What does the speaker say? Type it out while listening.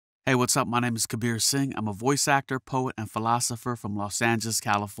Hey, what's up? My name is Kabir Singh. I'm a voice actor, poet, and philosopher from Los Angeles,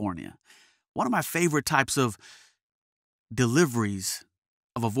 California. One of my favorite types of deliveries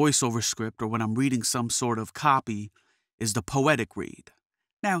of a voiceover script or when I'm reading some sort of copy is the poetic read.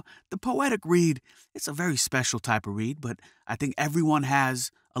 Now, the poetic read, it's a very special type of read, but I think everyone has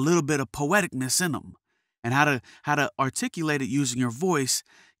a little bit of poeticness in them. And how to articulate it using your voice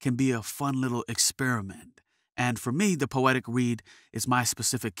can be a fun little experiment. And for me, the poetic read is my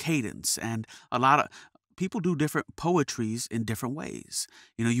specific cadence. And a lot of people do different poetries in different ways.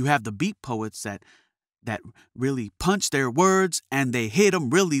 You know, you have the beat poets that really punch their words and they hit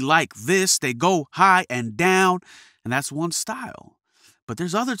them really like this. They go high and down, and that's one style. But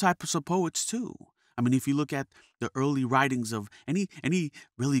there's other types of poets too. I mean, if you look at the early writings of any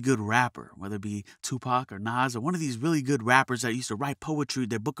really good rapper, whether it be Tupac or Nas or one of these really good rappers that used to write poetry,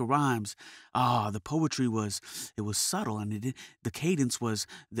 their book of rhymes, the poetry was subtle and the cadence was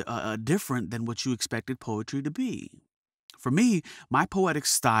different than what you expected poetry to be. For me, my poetic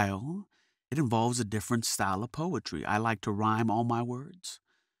style, it involves a different style of poetry. I like to rhyme all my words.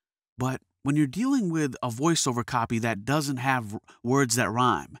 But when you're dealing with a voiceover copy that doesn't have words that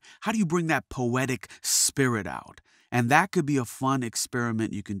rhyme, how do you bring that poetic spirit out? And that could be a fun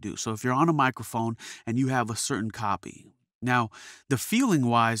experiment you can do. So if you're on a microphone and you have a certain copy, now the feeling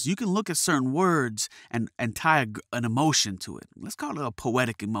wise, you can look at certain words and tie an emotion to it. Let's call it a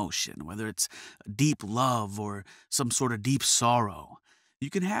poetic emotion, whether it's deep love or some sort of deep sorrow.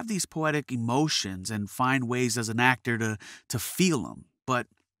 You can have these poetic emotions and find ways as an actor to feel them. But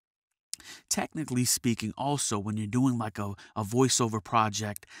technically speaking, also, when you're doing like a voiceover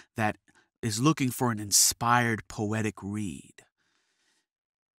project that is looking for an inspired poetic read,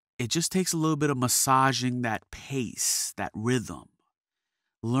 it just takes a little bit of massaging that pace, that rhythm,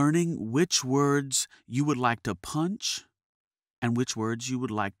 learning which words you would like to punch and which words you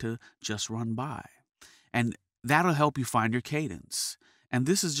would like to just run by. And that'll help you find your cadence. And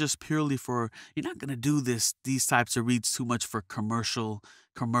this is just purely for, you're not going to do these types of reads too much for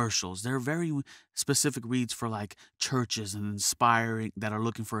commercials. They're very specific reads for like churches and that are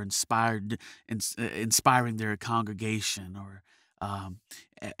looking for inspiring their congregation or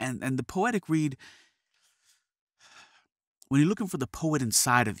and the poetic read, when you're looking for the poet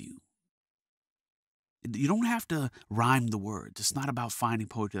inside of you, you don't have to rhyme the words. It's not about finding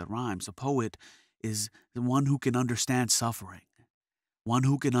poetry that rhymes. A poet is the one who can understand suffering, one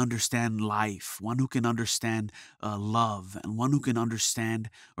who can understand life, one who can understand love, and one who can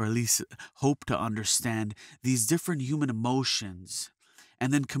understand, or at least hope to understand, these different human emotions,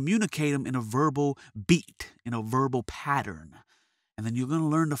 and then communicate them in a verbal beat, in a verbal pattern. And then you're going to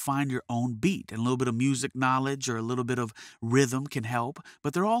learn to find your own beat. And a little bit of music knowledge or a little bit of rhythm can help.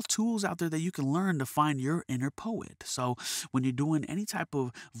 But they're all tools out there that you can learn to find your inner poet. So when you're doing any type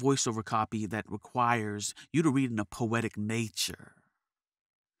of voiceover copy that requires you to read in a poetic nature,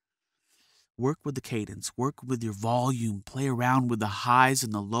 work with the cadence, work with your volume, play around with the highs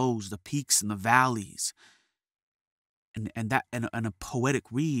and the lows, the peaks and the valleys. And a poetic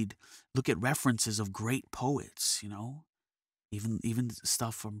read, look at references of great poets, you know. Even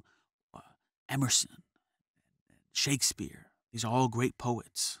stuff from Emerson, Shakespeare. These are all great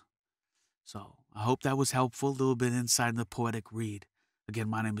poets. So I hope that was helpful, a little bit inside the poetic read. Again,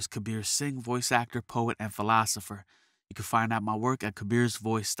 my name is Kabir Singh, voice actor, poet, and philosopher. You can find out my work at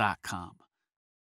KabirsVoice.com.